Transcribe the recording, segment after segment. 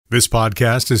This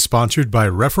podcast is sponsored by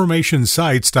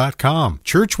ReformationSites.com,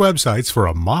 church websites for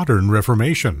a modern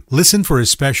Reformation. Listen for a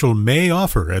special May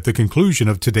offer at the conclusion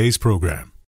of today's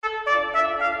program.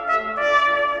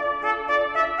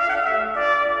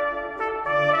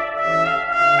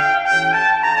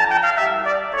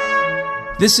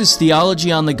 This is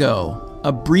Theology on the Go,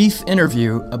 a brief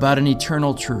interview about an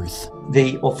eternal truth.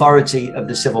 The authority of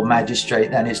the civil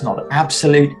magistrate then is not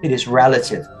absolute, it is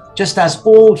relative. Just as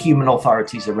all human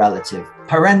authorities are relative,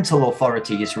 parental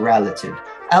authority is relative,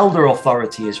 elder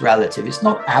authority is relative, it's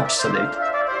not absolute.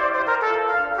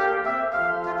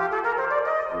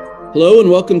 Hello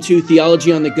and welcome to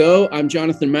Theology on the Go. I'm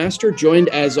Jonathan Master, joined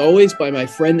as always by my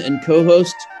friend and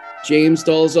co-host, James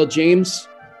Dolezal. James,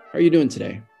 how are you doing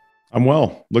today? I'm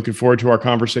well. Looking forward to our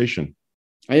conversation.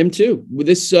 I am too.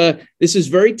 This is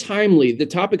very timely. The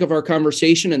topic of our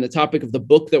conversation and the topic of the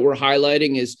book that we're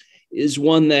highlighting is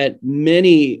one that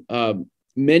many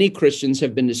Christians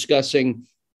have been discussing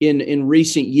in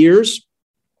recent years,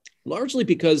 largely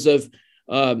because of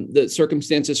the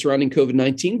circumstances surrounding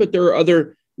COVID-19, but there are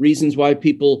other reasons why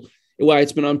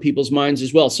it's been on people's minds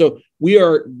as well. So we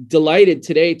are delighted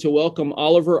today to welcome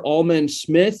Oliver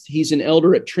Allmand-Smith. He's an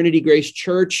elder at Trinity Grace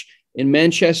Church in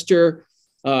Manchester,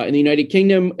 in the United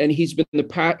Kingdom, and he's been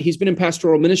in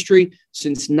pastoral ministry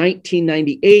since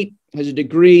 1998. Has a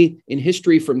degree in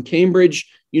history from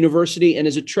Cambridge University, and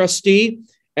is a trustee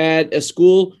at a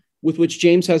school with which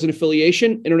James has an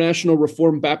affiliation, International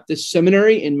Reformed Baptist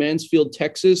Seminary in Mansfield,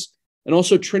 Texas, and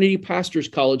also Trinity Pastors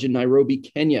College in Nairobi,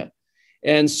 Kenya.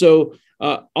 And so,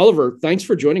 Oliver, thanks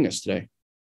for joining us today.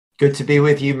 Good to be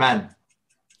with you, man.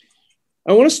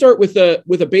 I want to start with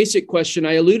a basic question.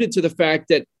 I alluded to the fact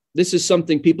that this is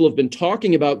something people have been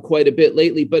talking about quite a bit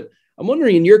lately, but I'm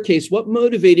wondering, in your case, what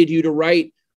motivated you to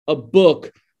write a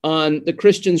book on the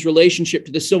Christian's relationship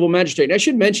to the civil magistrate? And I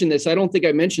should mention this. I don't think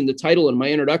I mentioned the title in my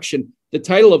introduction. The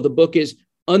title of the book is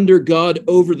Under God,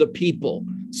 Over the People.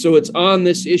 So it's on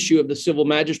this issue of the civil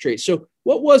magistrate. So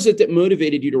what was it that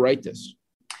motivated you to write this?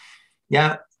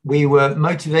 Yeah, we were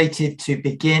motivated to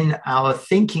begin our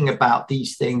thinking about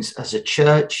these things as a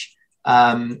church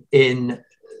in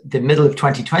the middle of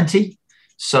 2020.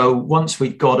 So once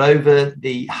we'd got over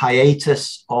the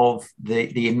hiatus of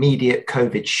the immediate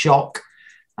COVID shock,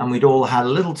 and we'd all had a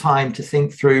little time to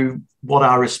think through what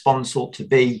our response ought to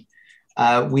be,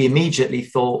 we immediately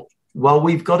thought, well,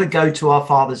 we've got to go to our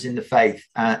fathers in the faith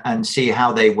and see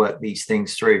how they work these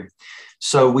things through.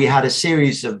 So we had a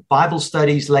series of Bible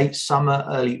studies late summer,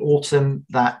 early autumn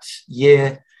that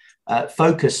year,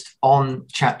 focused on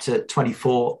chapter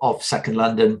 24 of Second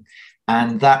London.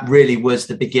 And that really was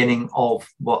the beginning of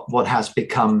what has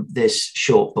become this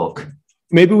short book.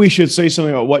 Maybe we should say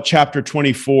something about what chapter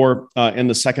 24 in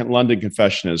the Second London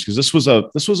Confession is, because this was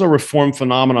a Reformed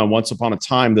phenomenon once upon a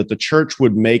time, that the church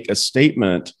would make a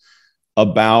statement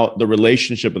about the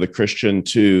relationship of the Christian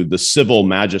to the civil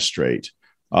magistrate.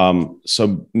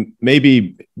 So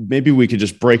maybe we could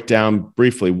just break down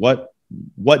briefly what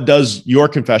does your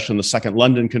confession, the Second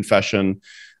London Confession,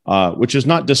 which is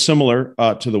not dissimilar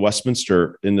to the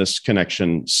Westminster in this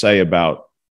connection, say about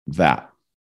that?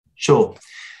 Sure.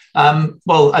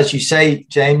 Well, as you say,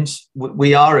 James,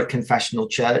 we are a confessional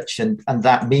church, and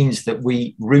that means that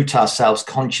we root ourselves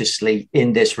consciously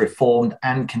in this Reformed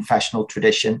and confessional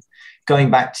tradition, going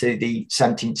back to the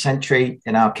 17th century,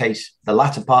 in our case, the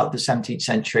latter part of the 17th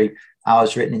century,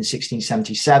 ours written in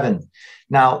 1677.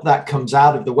 Now, that comes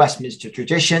out of the Westminster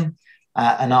tradition.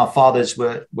 And our fathers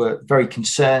were very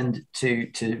concerned to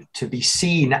be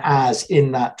seen as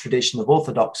in that tradition of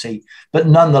orthodoxy, but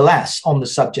nonetheless, on the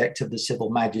subject of the civil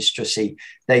magistracy,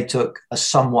 they took a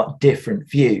somewhat different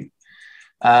view.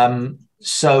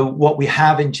 So what we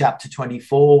have in chapter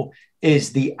 24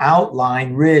 is the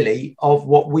outline, really, of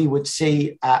what we would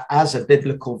see as a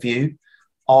biblical view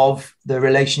of the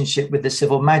relationship with the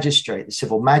civil magistrate. The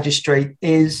civil magistrate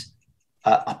is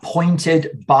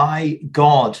appointed by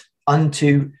God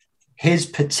unto his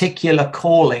particular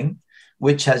calling,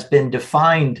 which has been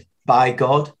defined by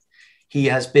God. He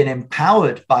has been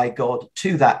empowered by God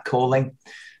to that calling.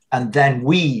 And then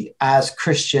we, as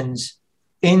Christians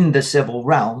in the civil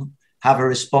realm, have a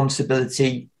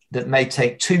responsibility that may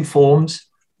take two forms.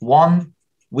 One,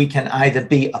 we can either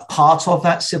be a part of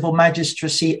that civil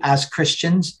magistracy as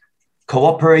Christians,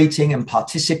 cooperating and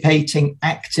participating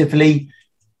actively,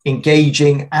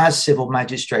 engaging as civil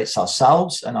magistrates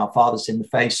ourselves, and our fathers in the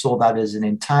faith saw that as an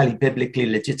entirely biblically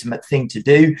legitimate thing to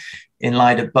do in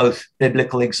light of both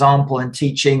biblical example and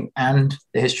teaching and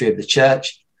the history of the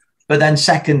church. But then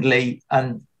secondly,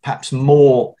 and perhaps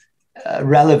more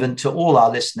relevant to all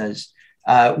our listeners,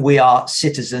 we are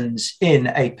citizens in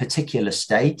a particular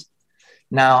state.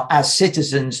 Now, as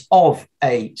citizens of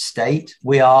a state,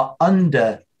 we are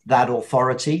under that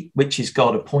authority, which is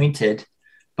God appointed,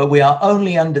 but we are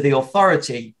only under the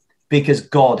authority because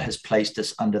God has placed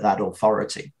us under that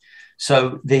authority.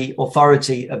 So the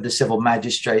authority of the civil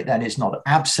magistrate then is not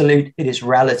absolute, it is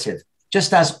relative.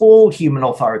 Just as all human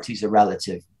authorities are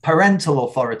relative, parental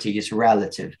authority is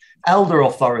relative, elder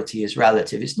authority is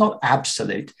relative. It's not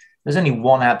absolute. There's only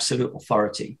one absolute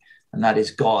authority, and that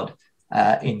is God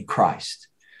in Christ.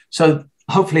 So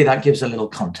hopefully that gives a little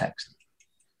context.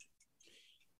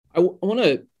 I want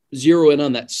to zero in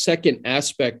on that second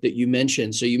aspect that you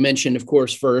mentioned. So you mentioned, of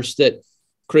course, first that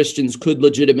Christians could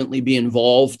legitimately be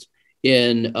involved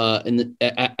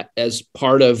as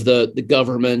part of the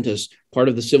government, as part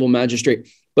of the civil magistrate,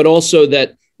 but also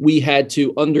that we had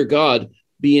to, under God,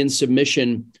 be in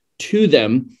submission to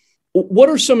them. What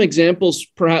are some examples,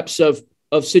 perhaps, of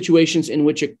situations in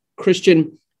which a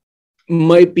Christian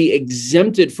might be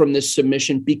exempted from this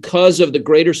submission because of the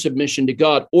greater submission to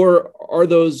God, or are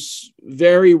those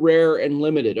very rare and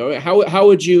limited? How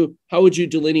would you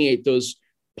delineate those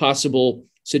possible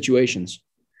situations?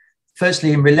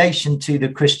 Firstly, in relation to the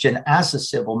Christian as a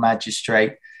civil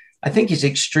magistrate, I think it's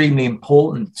extremely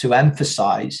important to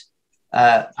emphasize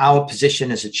our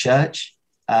position as a church.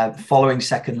 Following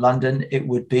Second London, it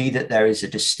would be that there is a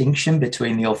distinction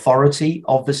between the authority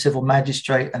of the civil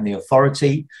magistrate and the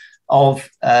authority of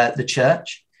the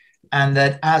church, and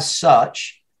that as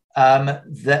such,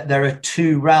 that there are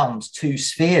two realms, two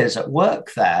spheres at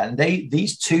work there, and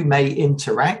these two may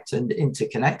interact and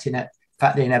interconnect. In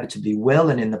fact, they inevitably will,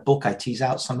 and in the book I tease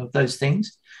out some of those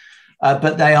things,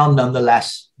 but they are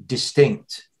nonetheless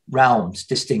distinct realms,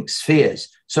 distinct spheres.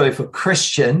 So if a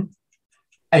Christian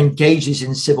engages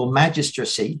in civil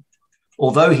magistracy,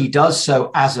 although he does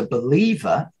so as a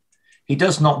believer, he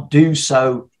does not do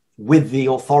so with the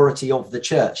authority of the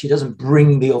church. He doesn't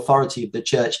bring the authority of the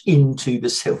church into the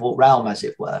civil realm, as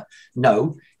it were.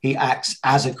 No, he acts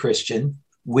as a Christian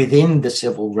within the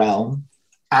civil realm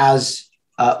as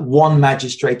one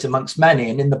magistrate amongst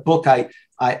many. And in the book,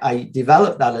 I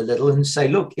develop that a little and say,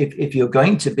 look, if you're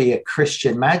going to be a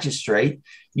Christian magistrate,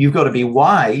 you've got to be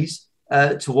wise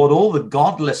to what all the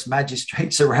godless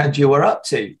magistrates around you are up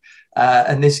to.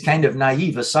 And this kind of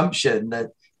naive assumption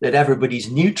that everybody's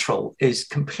neutral is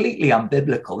completely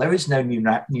unbiblical. There is no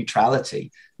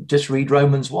neutrality. Just read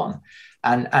Romans 1.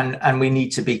 And we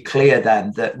need to be clear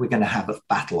then that we're going to have a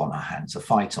battle on our hands, a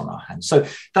fight on our hands. So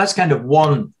that's kind of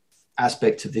one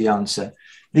aspect of the answer.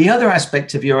 The other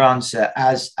aspect of your answer,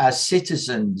 as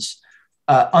citizens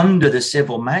under the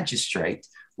civil magistrate,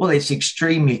 well, it's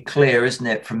extremely clear, isn't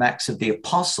it, from Acts of the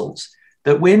Apostles,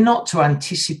 that we're not to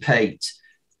anticipate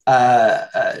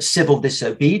civil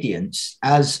disobedience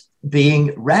as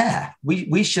being rare.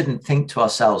 We shouldn't think to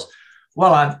ourselves,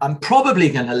 well, I'm probably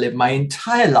going to live my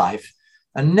entire life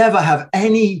and never have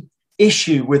any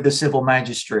issue with the civil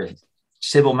magistracy.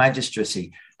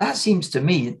 That seems to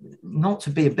me not to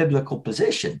be a biblical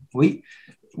position. We're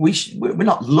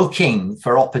not looking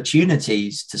for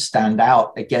opportunities to stand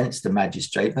out against the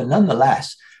magistrate, but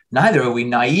nonetheless, neither are we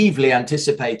naively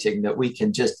anticipating that we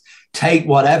can just take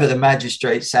whatever the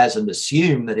magistrate says and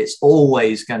assume that it's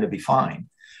always going to be fine.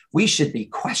 We should be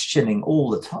questioning all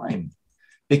the time,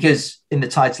 because in the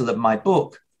title of my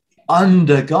book,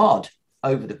 Under God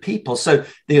over the people. So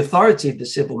the authority of the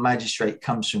civil magistrate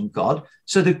comes from God.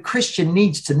 So the Christian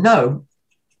needs to know,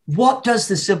 what does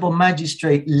the civil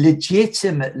magistrate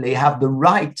legitimately have the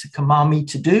right to command me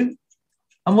to do?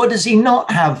 And what does he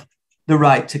not have the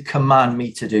right to command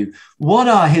me to do? What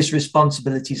are his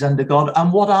responsibilities under God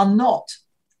and what are not?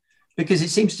 Because it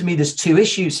seems to me there's two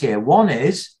issues here. One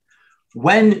is,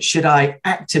 when should I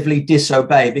actively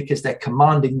disobey because they're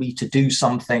commanding me to do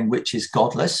something which is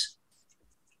godless?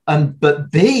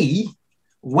 But B,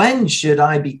 when should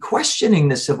I be questioning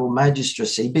the civil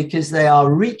magistracy because they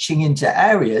are reaching into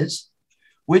areas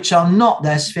which are not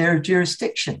their sphere of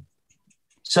jurisdiction?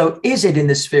 So is it in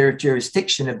the sphere of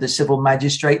jurisdiction of the civil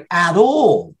magistrate at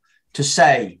all to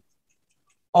say,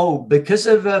 oh, because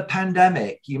of a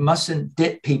pandemic, you mustn't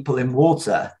dip people in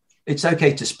water. It's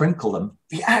okay to sprinkle them.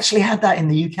 We actually had that in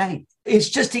the UK. It's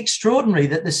just extraordinary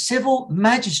that the civil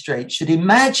magistrate should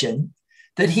imagine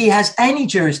that he has any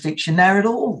jurisdiction there at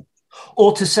all.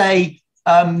 Or to say,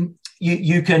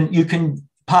 you can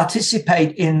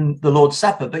participate in the Lord's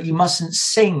Supper, but you mustn't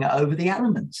sing over the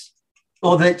elements.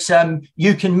 Or that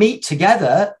you can meet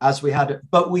together, as we had,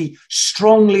 but we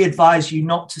strongly advise you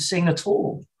not to sing at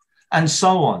all, and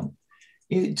so on.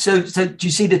 So do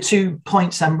you see the 2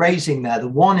 points I'm raising there? The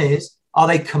one is, are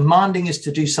they commanding us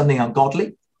to do something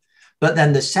ungodly? But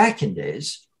then the second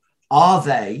is, are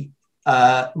they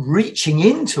reaching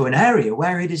into an area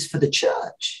where it is for the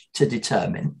church to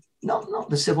determine, not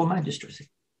the civil magistracy?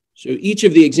 So each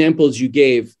of the examples you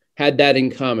gave had that in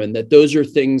common, that those are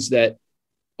things that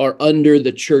are under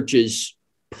the church's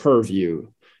purview.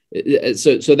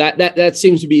 So that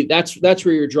seems to be, that's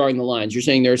where you're drawing the lines. You're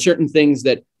saying there are certain things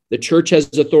that the church has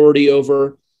authority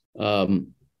over,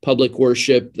 public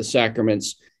worship, the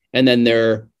sacraments, and then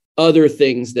there are other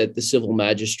things that the civil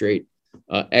magistrate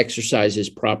exercises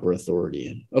proper authority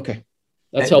in. Okay,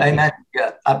 that's helpful. Amen.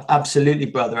 Yeah, absolutely,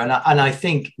 brother. And I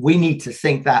think we need to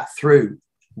think that through,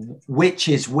 which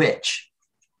is which,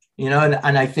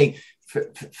 and I think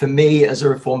for me as a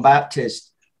Reformed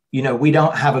Baptist, we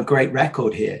don't have a great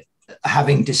record here,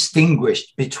 having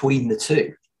distinguished between the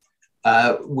two.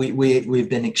 We've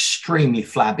been extremely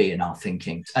flabby in our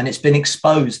thinking, and it's been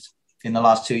exposed in the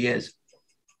last 2 years.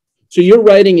 So you're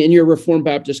writing in your Reformed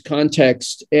Baptist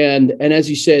context, and as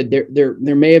you said, there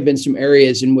may have been some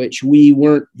areas in which we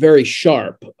weren't very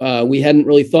sharp. We hadn't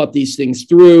really thought these things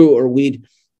through, or we'd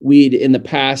in the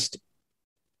past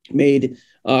made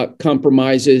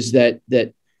compromises that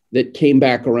came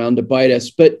back around to bite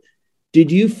us. But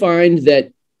did you find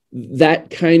that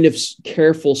kind of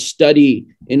careful study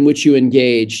in which you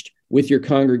engaged with your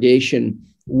congregation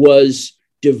was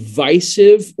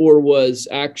divisive, or was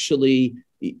actually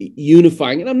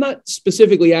unifying? And I'm not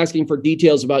specifically asking for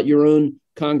details about your own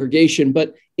congregation,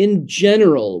 but in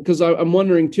general, because I'm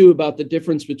wondering too about the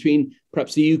difference between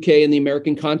perhaps the UK and the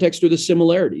American context, or the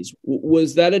similarities.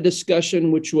 Was that a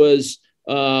discussion which was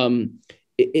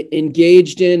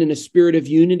engaged in a spirit of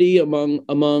unity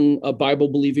among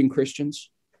Bible-believing Christians?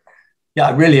 Yeah,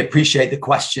 I really appreciate the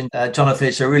question, Jonathan.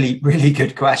 It's a really, really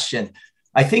good question.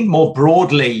 I think more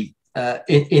broadly,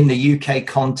 in the UK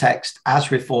context,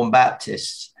 as Reformed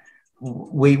Baptists,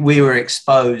 we were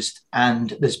exposed, and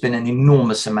there's been an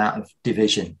enormous amount of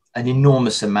division, an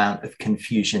enormous amount of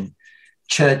confusion.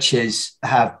 Churches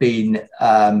have been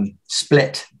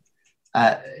split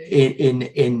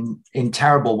in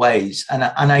terrible ways, and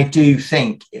I do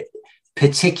think,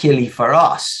 particularly for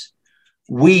us,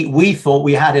 we thought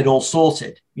we had it all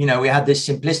sorted. We had this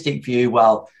simplistic view.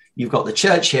 Well, you've got the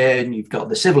church here and you've got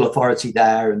the civil authority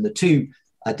there, and the two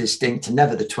are distinct and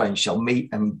never the twain shall meet.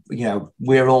 And,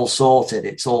 we're all sorted.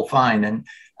 It's all fine.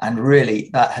 And really,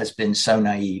 that has been so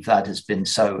naive. That has been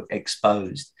so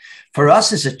exposed. For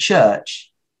us as a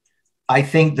church, I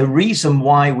think the reason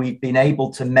why we've been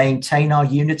able to maintain our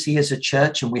unity as a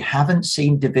church, and we haven't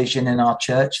seen division in our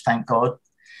church, thank God,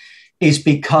 is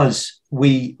because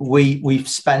we've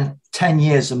spent 10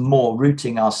 years and more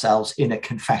rooting ourselves in a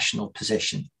confessional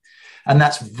position. And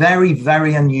that's very,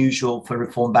 very unusual for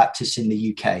Reformed Baptists in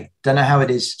the UK. Don't know how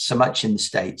it is so much in the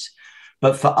States.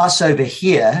 But for us over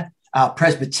here, our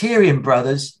Presbyterian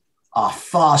brothers are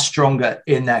far stronger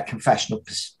in their confessional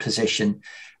position,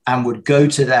 and would go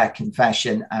to their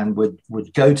confession and would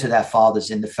go to their fathers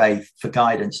in the faith for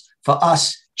guidance. For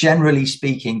us, generally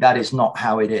speaking, that is not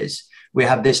how it is. We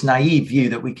have this naive view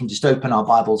that we can just open our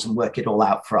Bibles and work it all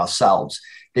out for ourselves.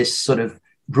 This sort of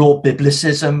raw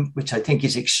biblicism, which I think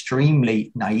is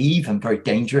extremely naive and very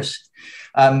dangerous.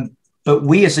 But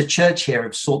we as a church here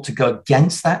have sought to go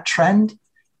against that trend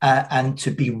and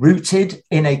to be rooted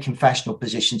in a confessional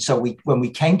position. So when we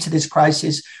came to this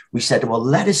crisis, we said, well,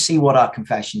 let us see what our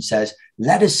confession says.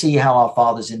 Let us see how our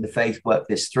fathers in the faith work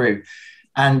this through.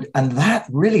 And that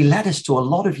really led us to a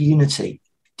lot of unity.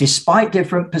 Despite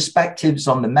different perspectives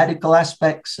on the medical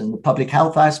aspects and the public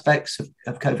health aspects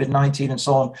of COVID-19 and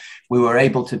so on, we were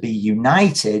able to be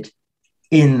united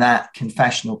in that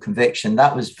confessional conviction.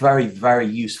 That was very, very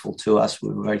useful to us. We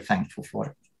were very thankful for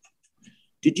it.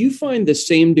 Did you find the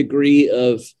same degree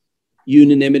of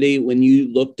unanimity when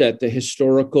you looked at the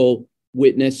historical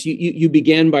witness? You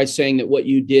began by saying that what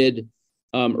you did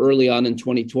early on in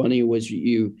 2020 was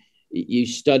you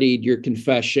studied your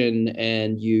confession,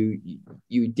 and you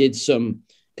did some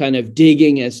kind of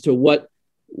digging as to what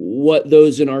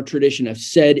those in our tradition have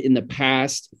said in the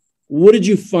past. What did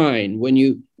you find when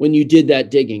you did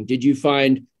that digging? Did you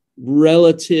find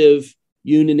relative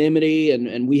unanimity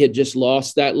and we had just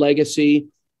lost that legacy,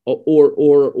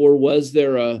 or was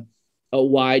there a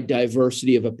wide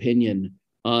diversity of opinion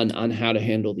on how to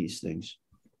handle these things?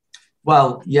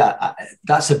 Well, yeah,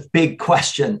 that's a big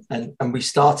question. And we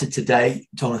started today,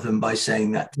 Jonathan, by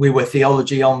saying that we were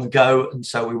theology on the go. And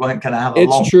so we weren't going to have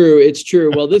It's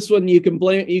true. Well, this one you can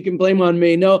blame on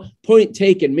me. No, point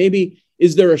taken. Maybe,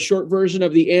 is there a short version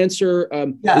of the answer?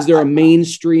 Is there a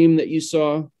mainstream that you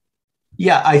saw?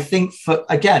 Yeah, I think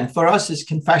for us as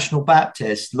confessional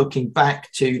Baptists, looking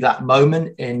back to that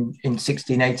moment in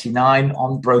 1689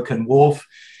 on Broken Wharfe,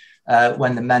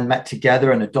 when the men met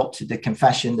together and adopted the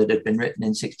confession that had been written in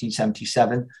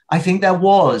 1677, I think there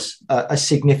was a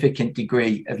significant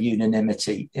degree of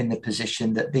unanimity in the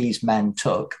position that these men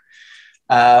took,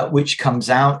 which comes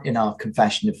out in our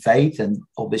confession of faith, and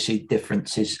obviously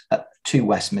differences to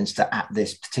Westminster at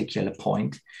this particular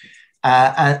point.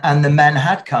 And the men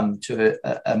had come to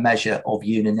a measure of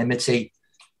unanimity,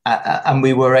 and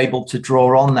we were able to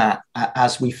draw on that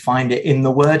as we find it in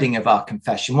the wording of our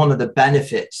confession. One of the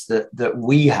benefits that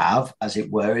we have, as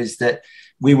it were, is that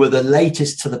we were the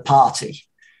latest to the party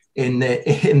in the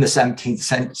 17th,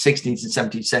 16th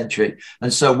and 17th century.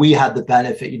 And so we had the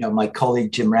benefit, my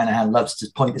colleague Jim Renahan loves to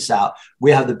point this out,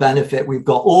 we have the benefit, we've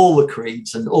got all the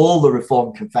creeds and all the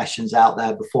Reformed confessions out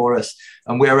there before us,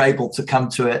 and we're able to come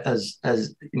to it as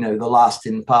the last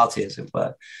in the party, as it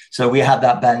were. So we had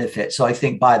that benefit. So I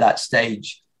think by that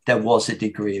stage, there was a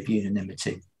degree of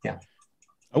unanimity. Yeah.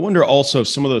 I wonder also if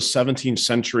some of those 17th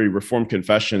century Reformed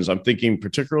confessions, I'm thinking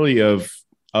particularly of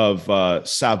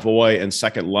Savoy and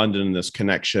Second London in this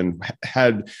connection,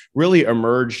 had really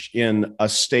emerged in a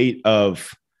state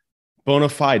of bona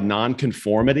fide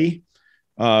nonconformity,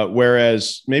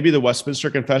 whereas maybe the Westminster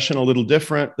Confession, a little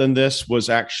different than this, was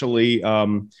actually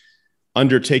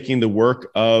undertaking the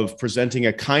work of presenting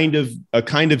a kind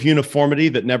of uniformity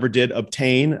that never did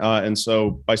obtain. And so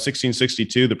by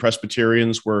 1662, the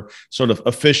Presbyterians were sort of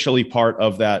officially part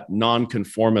of that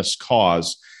nonconformist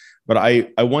cause. But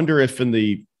I wonder if in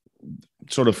the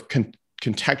sort of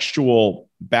contextual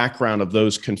background of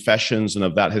those confessions and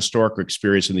of that historical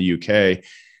experience in the UK,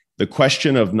 the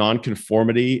question of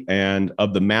nonconformity and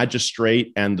of the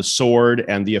magistrate and the sword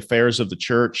and the affairs of the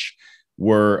church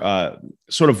were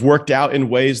sort of worked out in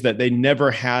ways that they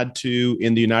never had to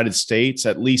in the United States,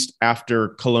 at least after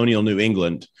colonial New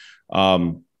England.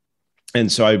 And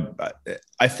so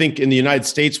I think in the United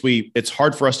States, it's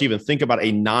hard for us to even think about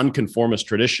a nonconformist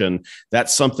tradition.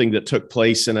 That's something that took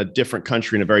place in a different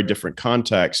country in a very different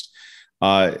context.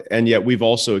 And yet we've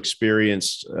also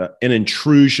experienced an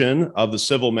intrusion of the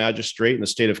civil magistrate in the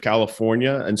state of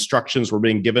California. Instructions were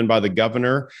being given by the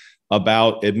governor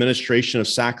about administration of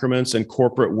sacraments and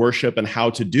corporate worship and how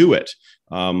to do it.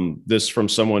 This from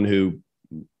someone who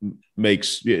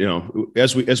makes,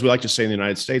 as we like to say in the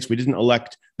United States, we didn't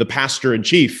elect the pastor in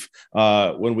chief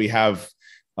when we have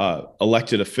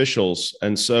elected officials.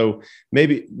 And so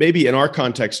maybe in our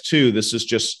context too, this is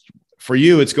just, for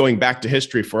you, it's going back to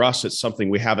history. For us, it's something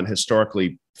we haven't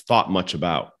historically thought much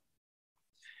about.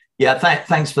 Yeah,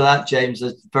 thanks for that, James.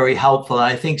 That's very helpful. And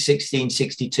I think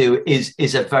 1662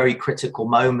 is a very critical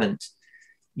moment.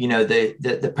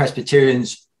 The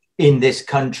Presbyterians in this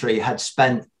country had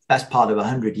spent best part of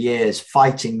 100 years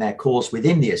fighting their cause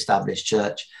within the established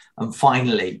church. And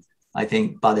finally, I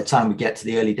think by the time we get to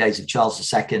the early days of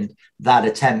Charles II, that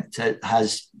attempt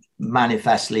has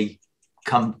manifestly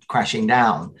come crashing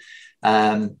down.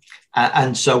 And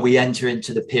so we enter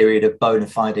into the period of bona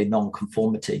fide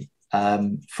nonconformity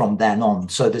from then on.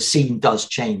 So the scene does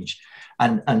change.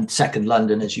 And Second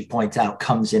London, as you point out,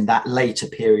 comes in that later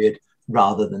period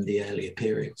rather than the earlier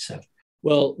period. So.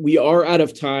 Well, we are out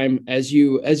of time, as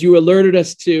you alerted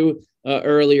us to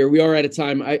earlier. We are out of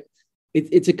time.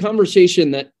 It's a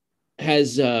conversation that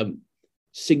has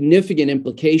significant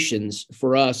implications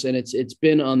for us, and it's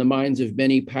been on the minds of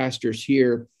many pastors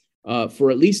here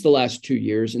for at least the last 2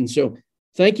 years. And so,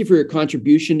 thank you for your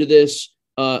contribution to this.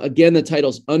 Again, the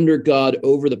title's "Under God,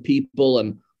 Over the People,"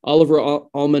 and Oliver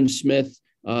Allmand-Smith.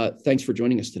 Thanks for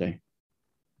joining us today.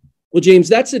 Well, James,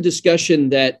 that's a discussion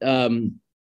that,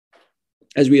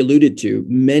 as we alluded to,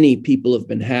 many people have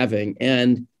been having,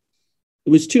 and it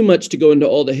was too much to go into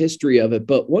all the history of it.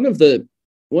 But one of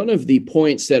the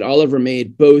points that Oliver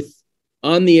made, both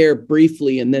on the air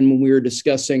briefly and then when we were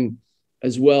discussing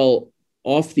as well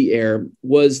off the air,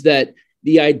 was that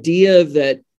the idea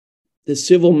that the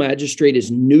civil magistrate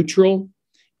is neutral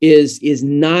is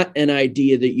not an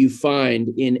idea that you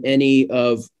find in any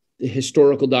of the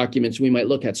historical documents we might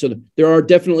look at. So there are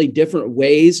definitely different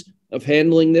ways of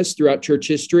handling this throughout church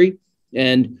history,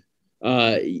 and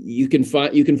you can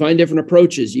find different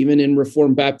approaches, even in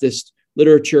Reformed Baptist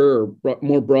literature or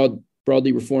more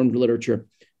broadly Reformed literature.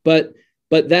 But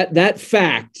that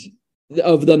fact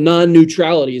of the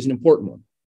non-neutrality is an important one.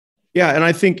 Yeah, and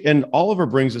I think, and Oliver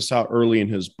brings this out early in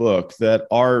his book, that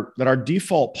our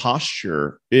default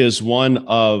posture is one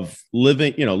of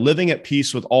living at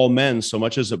peace with all men, so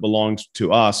much as it belongs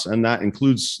to us, and that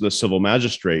includes the civil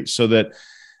magistrate, so that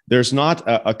there's not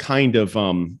a kind of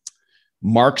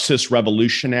Marxist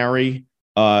revolutionary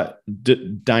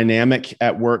dynamic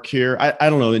at work here. I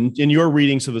don't know. In your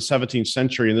readings of the 17th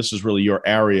century, and this is really your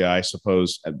area, I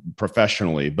suppose,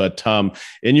 professionally, but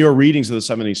in your readings of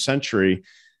the 17th century,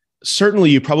 certainly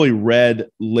you probably read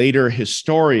later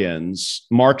historians,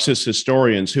 Marxist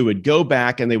historians, who would go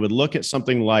back and they would look at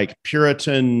something like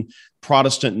Puritan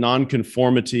Protestant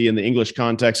nonconformity in the English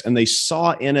context, and they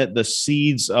saw in it the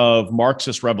seeds of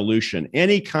Marxist revolution.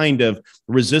 Any kind of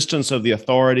resistance of the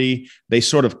authority, they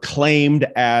sort of claimed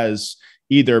as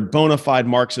either bona fide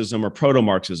Marxism or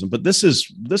proto-Marxism. But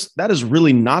that is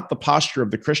really not the posture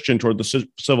of the Christian toward the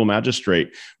civil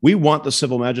magistrate. We want the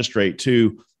civil magistrate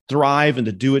to thrive and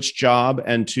to do its job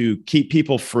and to keep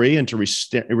people free and to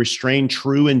restrain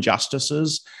true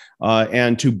injustices.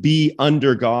 And to be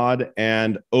under God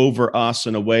and over us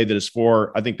in a way that is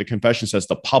for, I think the confession says,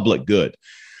 the public good.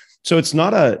 So it's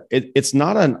not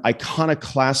an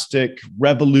iconoclastic,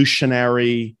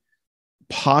 revolutionary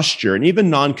posture, and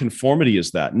even nonconformity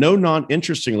is that.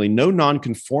 Interestingly, no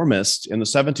nonconformist in the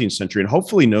 17th century, and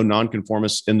hopefully no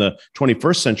nonconformist in the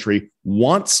 21st century,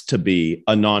 wants to be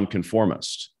a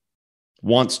nonconformist.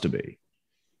 Wants to be.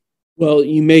 Well,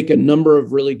 you make a number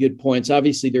of really good points.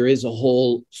 Obviously, there is a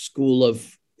whole school of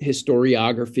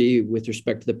historiography with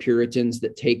respect to the Puritans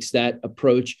that takes that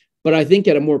approach. But I think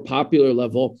at a more popular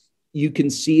level, you can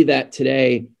see that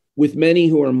today with many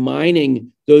who are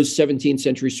mining those 17th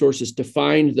century sources to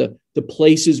find the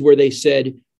places where they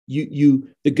said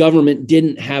the government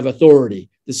didn't have authority,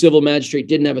 the civil magistrate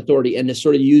didn't have authority, and to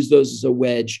sort of use those as a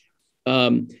wedge.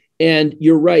 And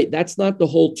you're right, that's not the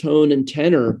whole tone and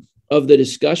tenor of the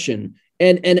discussion.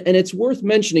 And it's worth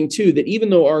mentioning, too, that even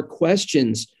though our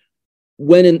questions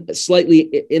went in slightly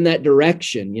in that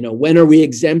direction, when are we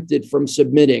exempted from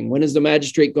submitting? When has the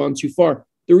magistrate gone too far?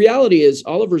 The reality is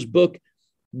Oliver's book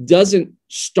doesn't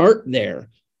start there.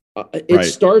 It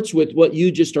starts with what you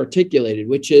just articulated,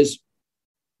 which is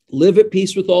live at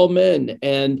peace with all men.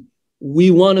 And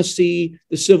we want to see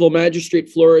the civil magistrate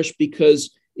flourish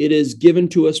because it is given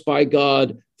to us by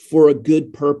God for a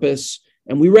good purpose.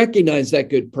 And we recognize that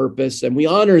good purpose and we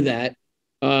honor that.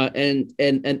 And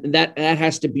that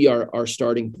has to be our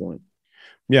starting point.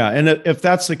 Yeah. And if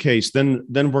that's the case, then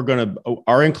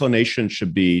our inclination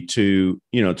should be to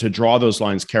draw those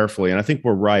lines carefully. And I think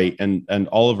we're right. And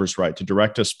Oliver's right to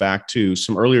direct us back to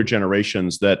some earlier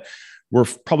generations that were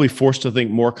probably forced to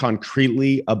think more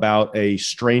concretely about a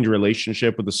strained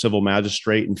relationship with the civil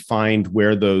magistrate and find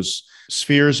where those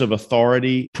spheres of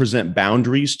authority present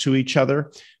boundaries to each other.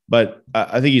 But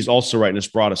I think he's also right in his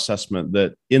broad assessment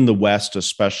that in the West,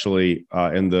 especially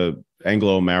in the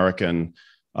Anglo-American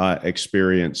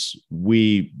experience,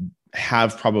 we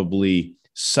have probably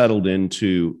settled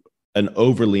into an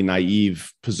overly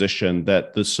naive position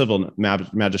that the civil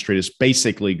magistrate is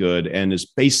basically good and is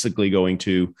basically going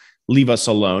to leave us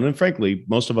alone. And frankly,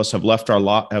 most of us have lived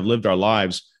our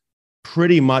lives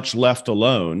pretty much left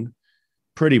alone,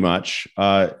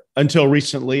 until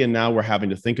recently. And now we're having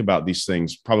to think about these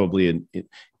things probably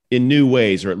in new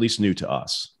ways, or at least new to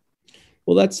us.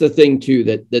 Well, that's the thing,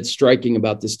 too, that's striking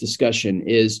about this discussion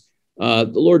is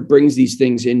the Lord brings these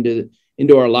things into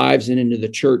our lives and into the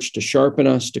church to sharpen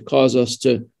us, to cause us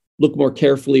to look more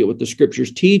carefully at what the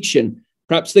scriptures teach and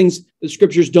perhaps things the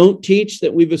scriptures don't teach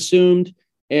that we've assumed.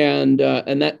 And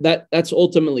that's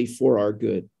ultimately for our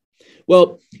good.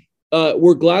 Well,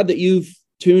 we're glad that you've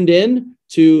tuned in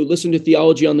to listen to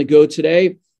Theology on the Go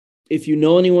today. If you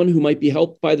know anyone who might be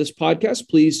helped by this podcast,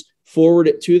 please forward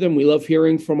it to them. We love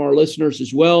hearing from our listeners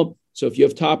as well. So if you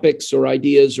have topics or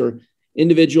ideas or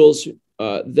individuals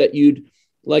that you'd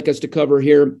like us to cover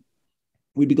here,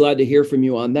 we'd be glad to hear from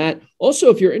you on that. Also,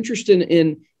 if you're interested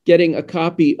in getting a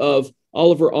copy of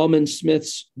Oliver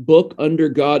Allmand-Smith's book, Under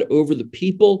God, Over the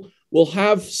People, we'll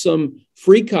have some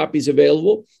free copies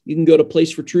available. You can go to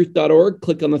placefortruth.org,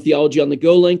 click on the Theology on the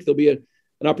Go link. There'll be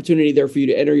an opportunity there for you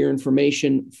to enter your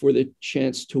information for the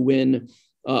chance to win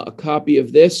a copy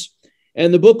of this.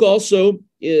 And the book also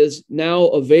is now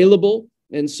available,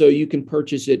 and so you can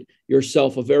purchase it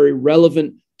yourself, a very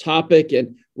relevant topic.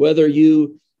 And whether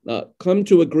you come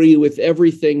to agree with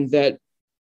everything that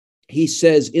he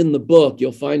says in the book,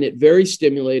 you'll find it very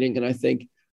stimulating and I think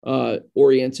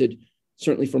oriented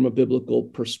certainly from a biblical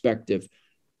perspective.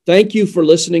 Thank you for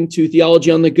listening to Theology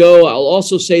on the Go. I'll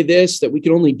also say this, that we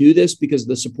can only do this because of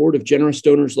the support of generous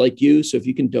donors like you. So if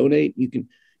you can donate, you can.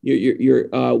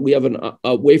 We have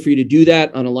a way for you to do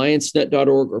that on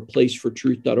alliancenet.org or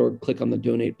placefortruth.org. Click on the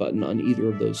donate button on either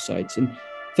of those sites. And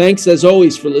thanks, as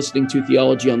always, for listening to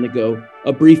Theology on the Go,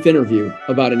 a brief interview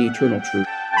about an eternal truth.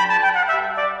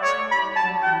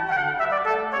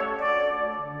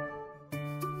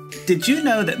 Did you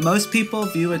know that most people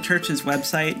view a church's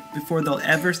website before they'll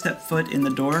ever step foot in the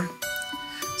door?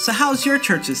 So how's your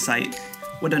church's site?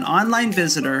 Would an online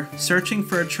visitor searching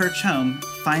for a church home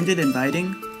find it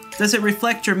inviting? Does it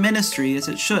reflect your ministry as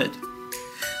it should?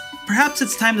 Perhaps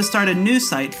it's time to start a new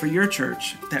site for your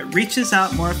church that reaches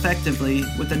out more effectively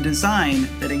with a design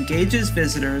that engages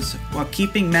visitors while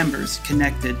keeping members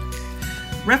connected.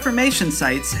 Reformation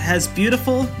Sites has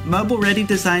beautiful, mobile-ready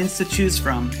designs to choose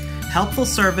from, helpful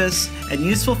service, and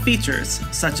useful features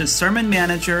such as Sermon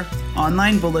Manager,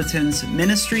 online bulletins,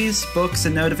 ministries, books,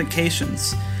 and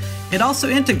notifications. It also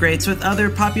integrates with other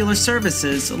popular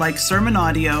services like sermon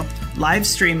audio, live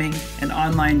streaming, and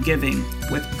online giving,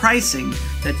 with pricing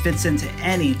that fits into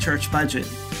any church budget.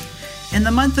 In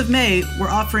the month of May, we're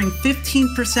offering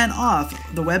 15% off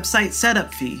the website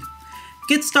setup fee.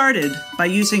 Get started by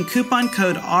using coupon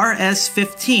code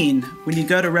RS15 when you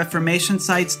go to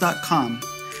reformationsites.com.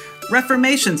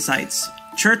 Reformation Sites,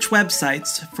 church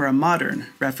websites for a modern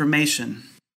Reformation.